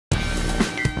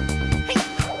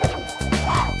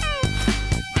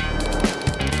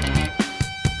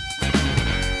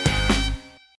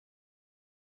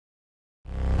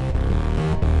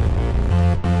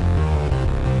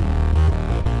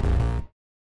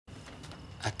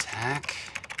back.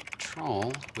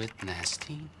 Troll with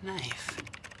nasty knife.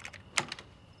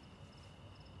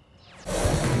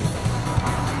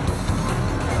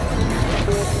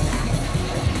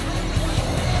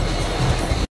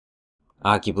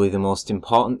 Arguably the most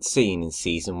important scene in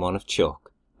Season 1 of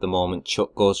Chuck, the moment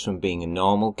Chuck goes from being a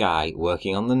normal guy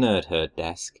working on the Nerd Herd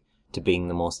desk to being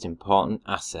the most important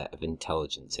asset of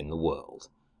intelligence in the world.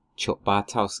 Chuck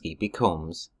Bartowski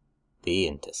becomes The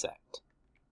Intercept.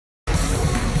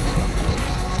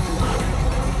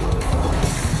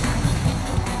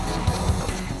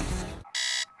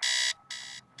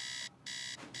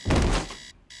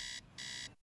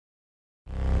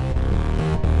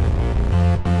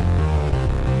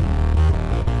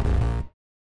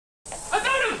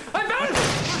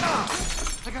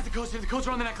 The codes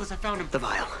are on the necklace. I found him. The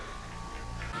vial.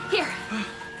 Here.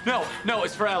 No,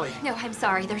 it's for Ellie. No, I'm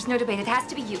sorry. There's no debate. It has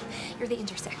to be you. You're the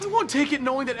Intercept. I won't take it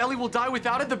knowing that Ellie will die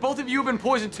without it, that both of you have been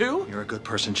poisoned too. You're a good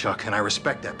person, Chuck, and I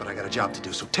respect that, but I got a job to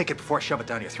do, so take it before I shove it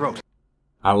down your throat.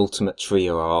 Our ultimate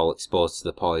trio are all exposed to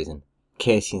the poison.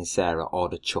 Casey and Sarah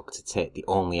order Chuck to take the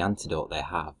only antidote they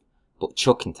have, but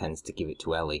Chuck intends to give it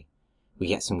to Ellie. We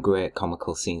get some great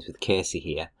comical scenes with Casey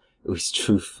here, who is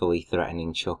truthfully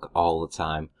threatening Chuck all the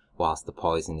time whilst the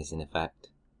poison is in effect.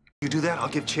 You do that, I'll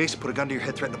give chase, put a gun to your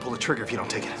head, threaten to pull the trigger if you don't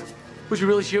take it. Would you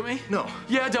really shoot me? No.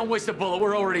 Yeah, don't waste a bullet.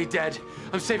 We're already dead.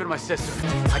 I'm saving my sister.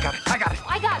 I got it. I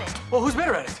got it. Well, who's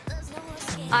better at it?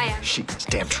 I am. She's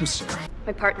damn true, Sarah.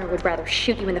 My partner would rather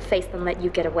shoot you in the face than let you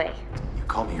get away. You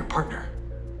call me your partner.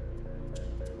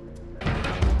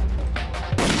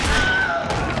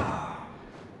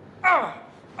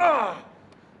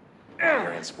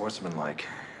 You're unsportsmanlike.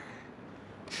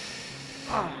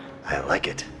 I like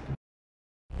it.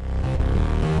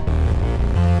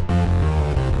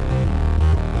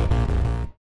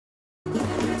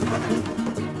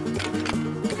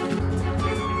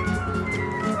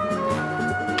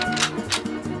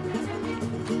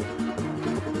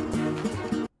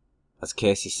 As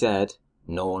Casey said,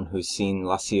 no one who's seen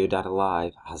La Ciudad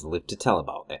alive has lived to tell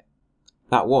about it.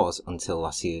 That was until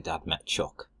La Ciudad met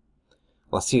Chuck.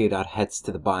 La Ciudad heads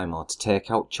to the Bimo to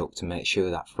take out Chuck to make sure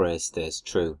that phrase stays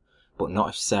true, but not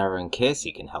if Sarah and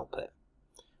Casey can help it.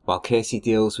 While Casey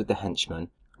deals with the henchman,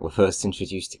 we're first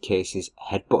introduced to Casey's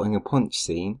headbutting a punch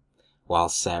scene, while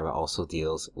Sarah also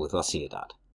deals with La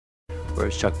Ciudad.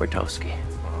 Where's Chuck Bartowski?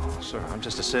 Oh, sir, I'm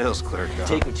just a sales clerk.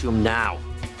 Take me to him now.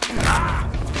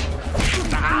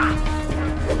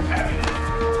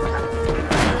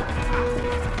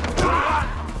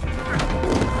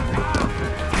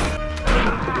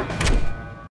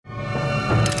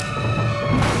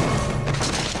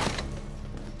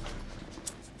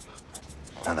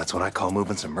 Now that's what I call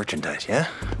moving some merchandise, yeah?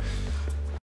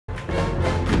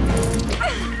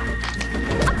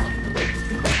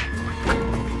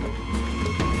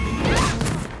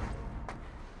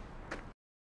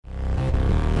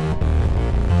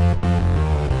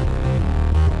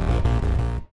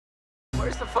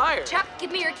 Where's the fire? Chuck,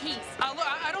 give me your keys. Look,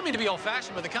 I don't mean to be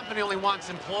old-fashioned, but the company only wants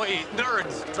employee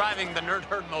nerds driving the Nerd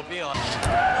Herd mobile. Get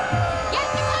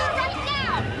in the car right now!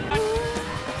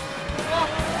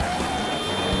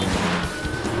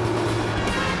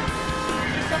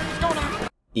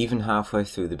 Even halfway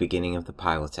through the beginning of the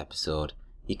pilot episode,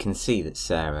 you can see that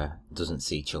Sarah doesn't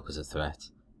see Chuck as a threat,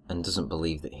 and doesn't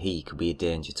believe that he could be a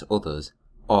danger to others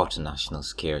or to national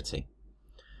security.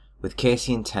 With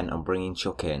Casey intent on bringing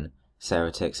Chuck in,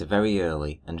 Sarah takes a very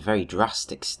early and very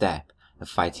drastic step of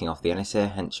fighting off the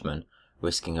NSA henchman,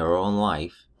 risking her own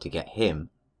life to get him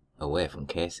away from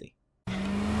Casey.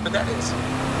 But that is...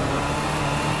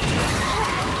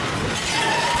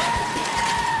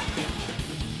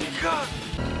 God!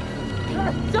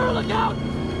 Sarah, look out!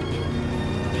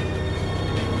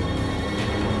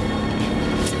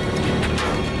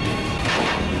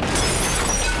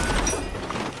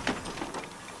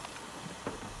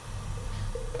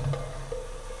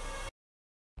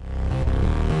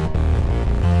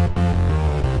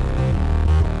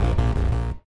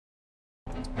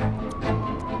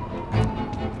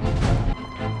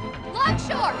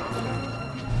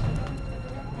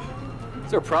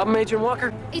 Is there a problem, Agent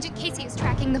Walker? Agent Casey is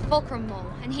tracking the Fulcrum mole,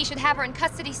 and he should have her in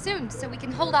custody soon, so we can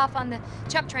hold off on the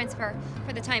Chuck transfer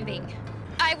for the time being.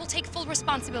 I will take full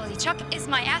responsibility. Chuck is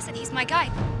my asset. He's my guy.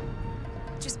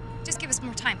 Just give us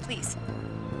more time, please.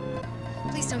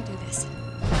 Please don't do this.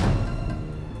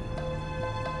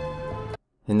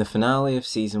 In the finale of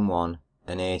Season 1,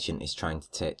 an agent is trying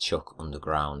to take Chuck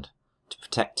underground to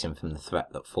protect him from the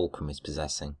threat that Fulcrum is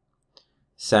possessing.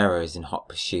 Sarah is in hot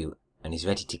pursuit and is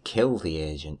ready to kill the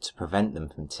agent to prevent them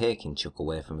from taking Chuck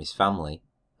away from his family,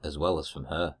 as well as from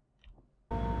her.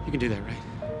 You can do that, right?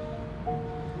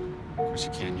 Of course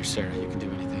you can. You're Sarah. You can do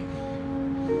anything.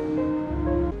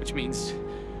 Which means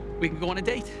we can go on a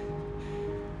date.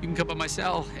 You can come by my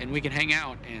cell, and we can hang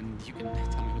out, and you can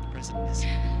tell me who the president is.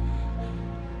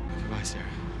 Goodbye, Sarah.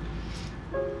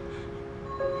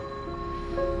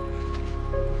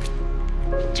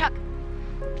 Chuck.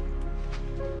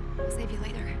 I'll save you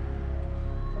later.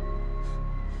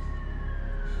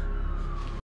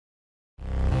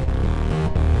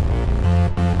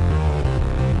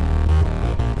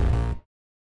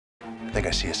 I think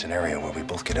I see a scenario where we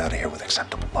both get out of here with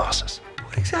acceptable losses.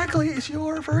 What exactly is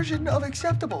your version of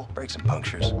acceptable? Breaks and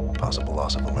punctures, possible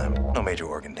loss of a limb, no major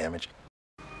organ damage.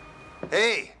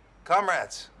 Hey,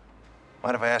 comrades.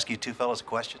 Mind if I ask you two fellas a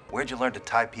question? Where'd you learn to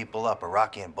tie people up, a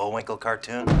Rocky and Bullwinkle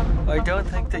cartoon? I don't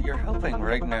think that you're helping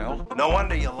right now. No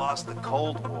wonder you lost the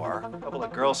Cold War. A couple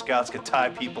of Girl Scouts could tie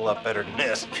people up better than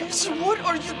this. So what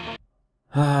are you...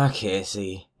 Ah,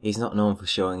 Casey. He's not known for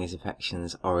showing his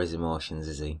affections or his emotions,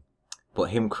 is he?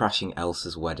 But him crashing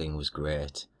Elsa's wedding was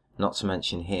great. Not to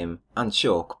mention him and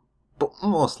Chuck, but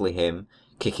mostly him,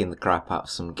 kicking the crap out of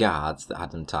some guards that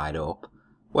had them tied up.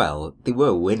 Well, they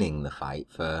were winning the fight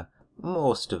for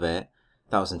most of it.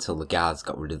 That was until the guards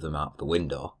got rid of them out of the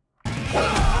window.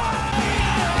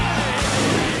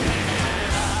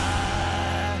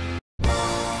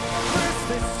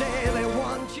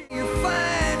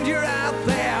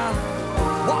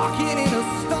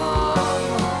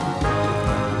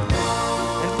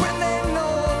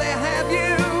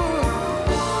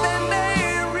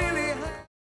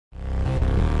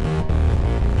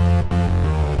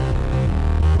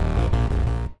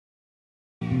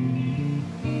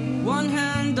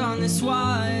 This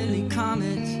wily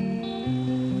comet,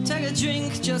 take a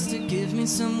drink just to give me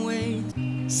some weight.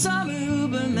 Some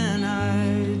Uberman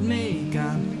I'd make,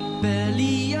 I'm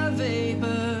barely a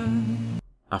vapor.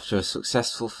 After a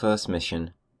successful first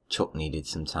mission, Chuck needed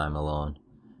some time alone,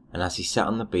 and as he sat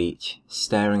on the beach,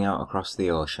 staring out across the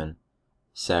ocean,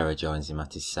 Sarah joins him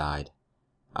at his side,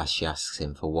 as she asks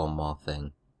him for one more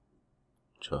thing.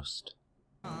 Trust.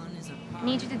 I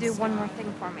need you to do one more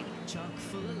thing for me.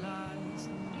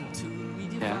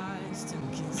 Yeah?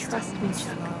 Trust me,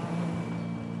 Chuck.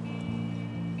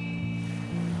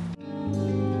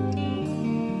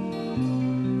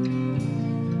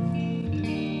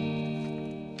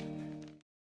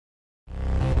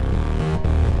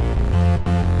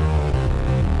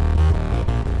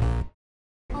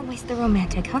 Always the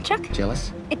romantic, huh, Chuck?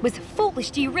 Jealous? It was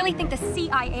foolish. Do you really think the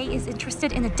CIA is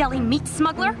interested in a deli meat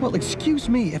smuggler? Well, excuse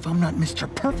me if I'm not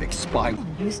Mr. Perfect spy.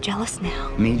 Who's jealous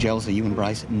now? Me jealous of you and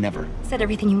Bryce? Never. Said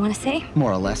everything you want to say?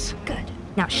 More or less. Good.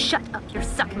 Now shut up. You're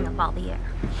sucking up all the air.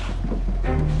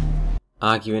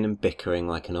 Arguing and bickering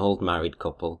like an old married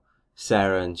couple,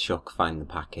 Sarah and Chuck find the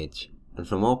package, and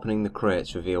from opening the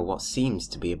crates reveal what seems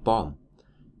to be a bomb.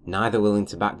 Neither willing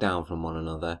to back down from one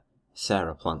another,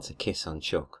 Sarah plants a kiss on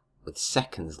Chuck. With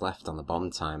seconds left on the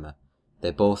bomb timer, they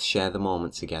both share the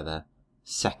moment together,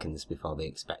 seconds before they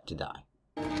expect to die.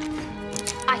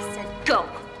 I said go.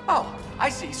 Oh, I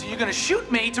see. So you're gonna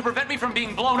shoot me to prevent me from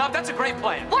being blown up? That's a great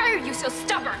plan. Why are you so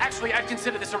stubborn? Actually, I'd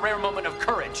consider this a rare moment of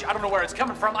courage. I don't know where it's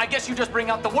coming from. I guess you just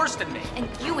bring out the worst in me. And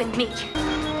you and me.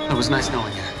 It was nice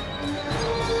knowing you.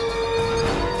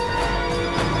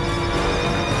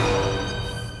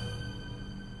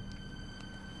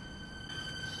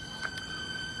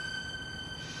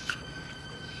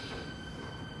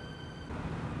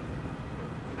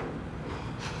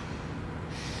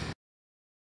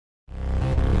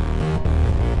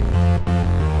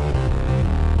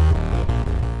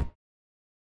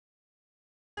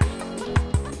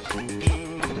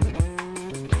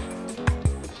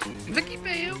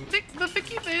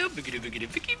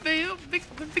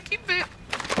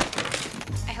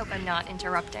 I hope I'm not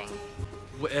interrupting.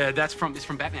 It's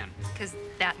from Batman. Because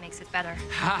that makes it better.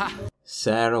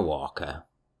 Sarah Walker.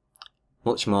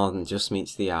 Much more than just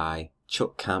meets the eye,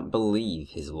 Chuck can't believe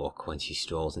his luck when she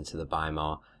strolls into the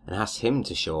Bymore and asks him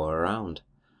to show her around.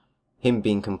 Him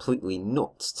being completely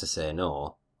nuts to say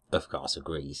no, of course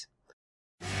agrees.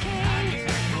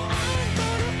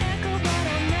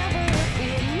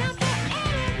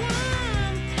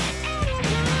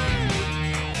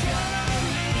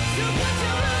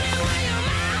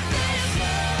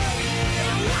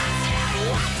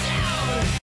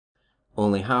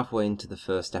 Only halfway into the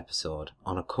first episode,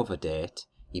 on a cover date,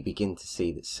 you begin to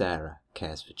see that Sarah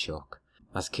cares for Chuck.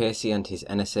 As Casey and his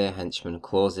NSA henchmen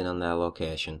close in on their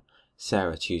location,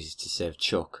 Sarah chooses to save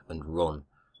Chuck and run,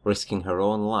 risking her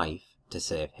own life to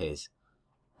save his.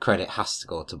 Credit has to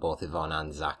go to both Yvonne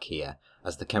and Zach here,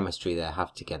 as the chemistry they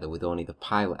have together with only the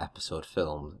pilot episode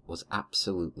filmed was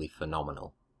absolutely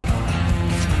phenomenal.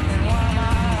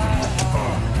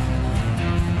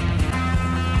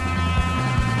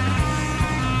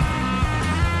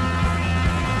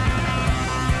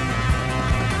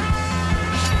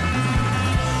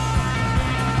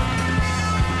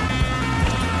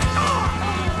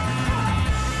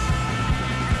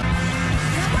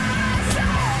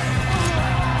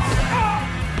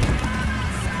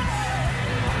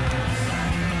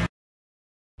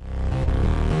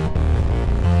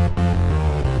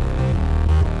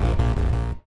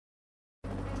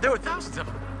 There were thousands of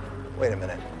them. Wait a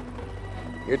minute.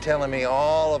 You're telling me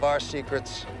all of our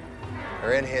secrets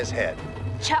are in his head?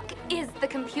 Chuck is the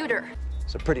computer.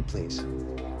 So pretty please,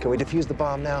 can we defuse the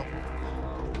bomb now?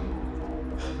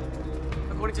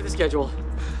 According to the schedule,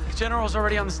 the General's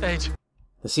already on the stage.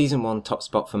 The Season 1 top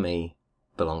spot for me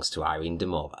belongs to Irene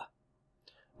Demova.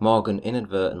 Morgan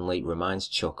inadvertently reminds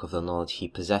Chuck of the knowledge he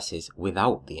possesses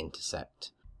without the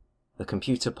intercept, the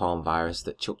computer porn virus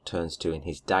that Chuck turns to in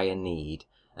his dire need,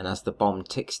 and as the bomb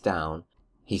ticks down,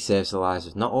 he saves the lives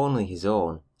of not only his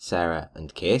own, Sarah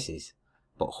and Casey's,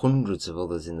 but hundreds of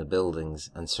others in the buildings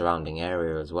and surrounding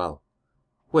area as well.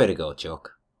 Way to go,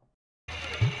 Chuck.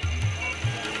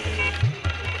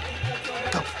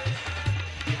 Go.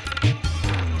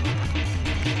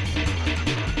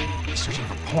 He's searching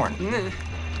for porn.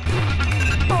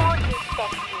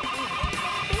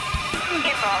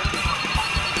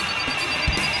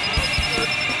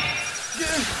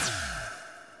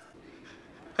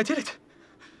 I did it.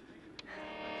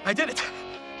 I did it.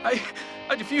 I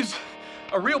defused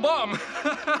a real bomb.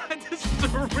 This is a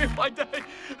real. I died.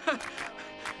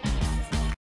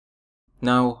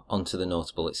 Now on to the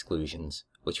notable exclusions,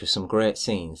 which were some great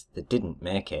scenes that didn't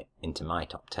make it into my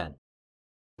top 10.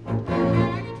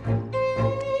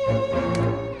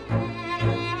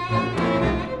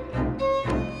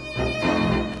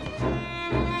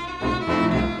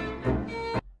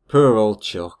 Poor old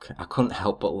Chuck, I couldn't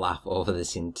help but laugh over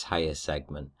this entire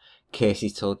segment. Casey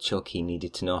told Chuck he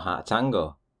needed to know how to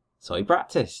tango, so he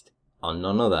practiced on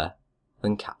none other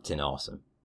than Captain Awesome.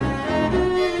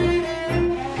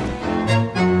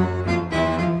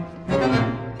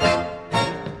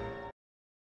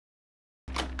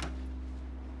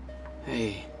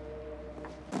 Hey,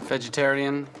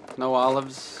 vegetarian, no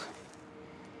olives.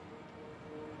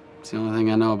 It's the only thing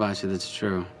I know about you that's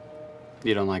true.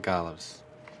 You don't like olives.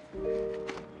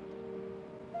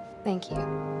 Thank you.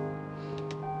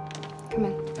 Come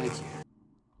in. Thank you.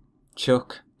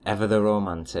 Chuck, ever the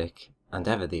romantic and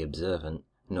ever the observant,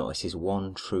 notices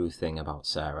one true thing about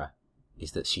Sarah,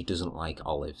 is that she doesn't like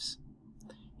olives.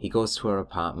 He goes to her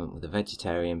apartment with a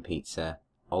vegetarian pizza,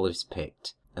 olives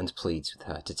picked, and pleads with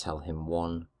her to tell him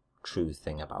one true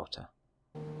thing about her.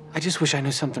 I just wish I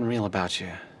knew something real about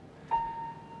you.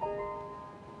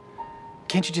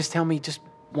 Can't you just tell me just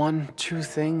one true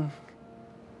thing?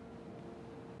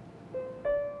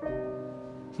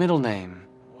 Middle name.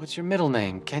 What's your middle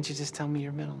name? Can't you just tell me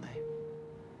your middle name?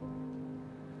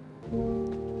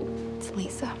 It's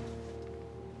Lisa.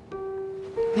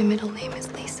 My middle name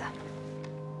is Lisa.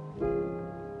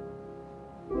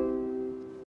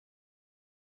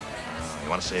 You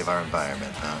want to save our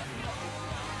environment, huh?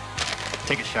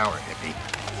 Take a shower, hippie.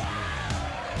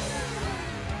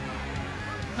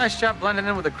 Nice job blending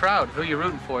in with the crowd. Who you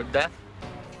rooting for, Death?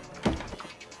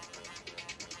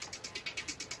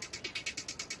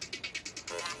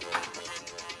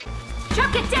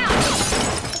 Chuck, it down!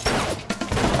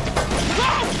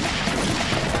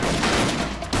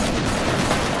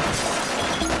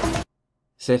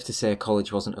 Safe to say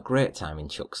college wasn't a great time in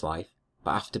Chuck's life,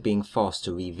 but after being forced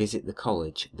to revisit the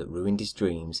college that ruined his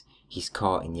dreams, he's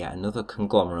caught in yet another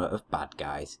conglomerate of bad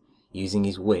guys, using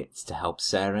his wits to help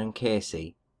Sarah and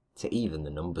Casey to even the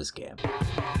numbers game.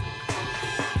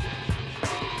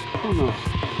 Oh no.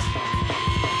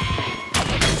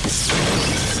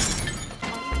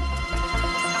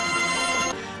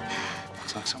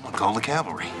 Looks like someone called the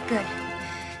cavalry. Good,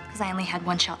 because I only had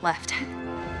one shot left.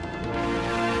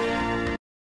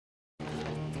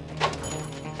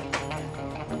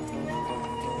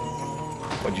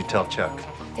 What'd you tell Chuck?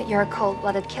 That you're a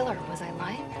cold-blooded killer. Was I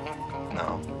lying?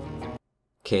 No.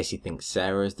 Casey thinks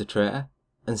Sarah is the traitor,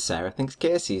 and Sarah thinks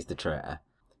Casey is the traitor.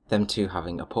 Them two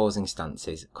having opposing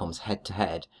stances comes head to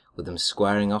head with them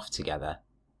squaring off together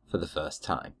for the first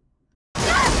time.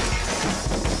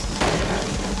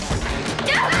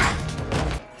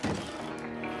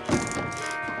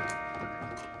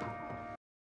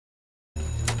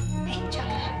 Hey, Chuck.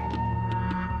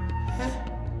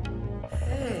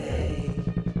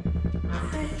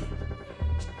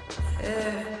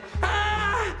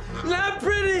 Not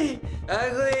pretty!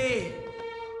 Ugly